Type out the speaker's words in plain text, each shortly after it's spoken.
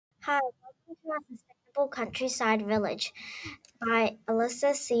Hi, welcome to our Sustainable Countryside Village by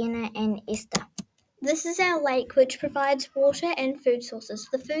Alyssa, Sienna, and Esther. This is our lake, which provides water and food sources.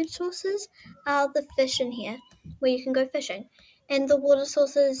 The food sources are the fish in here, where you can go fishing, and the water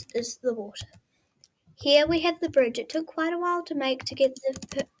sources is the water. Here we have the bridge. It took quite a while to make to get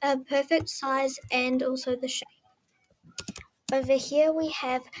the perfect size and also the shape. Over here we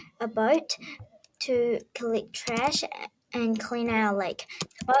have a boat to collect trash and clean our lake.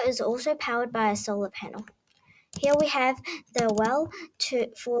 The boat is also powered by a solar panel. Here we have the well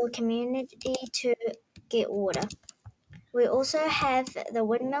for community to get water. We also have the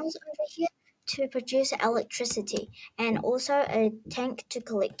windmills over here to produce electricity and also a tank to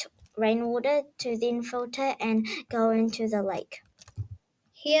collect rainwater to then filter and go into the lake.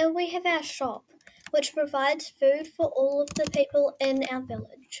 Here we have our shop, which provides food for all of the people in our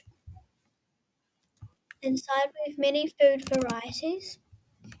village. Inside we have many food varieties.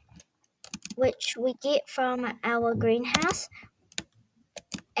 Which we get from our greenhouse.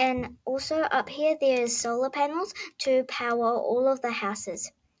 And also up here there's solar panels to power all of the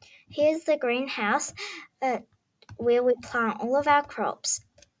houses. Here's the greenhouse where we plant all of our crops.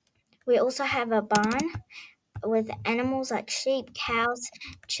 We also have a barn with animals like sheep, cows,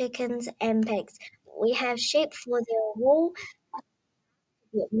 chickens, and pigs. We have sheep for their wool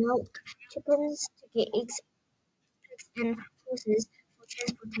to get milk, chickens to get eggs, pigs, and horses for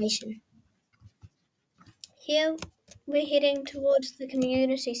transportation. Here we're heading towards the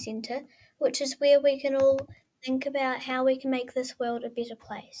community centre, which is where we can all think about how we can make this world a better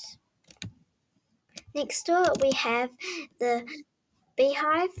place. Next door we have the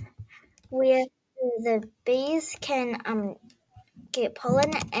beehive where the bees can get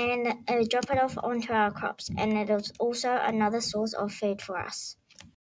pollen and drop it off onto our crops, and it is also another source of food for us.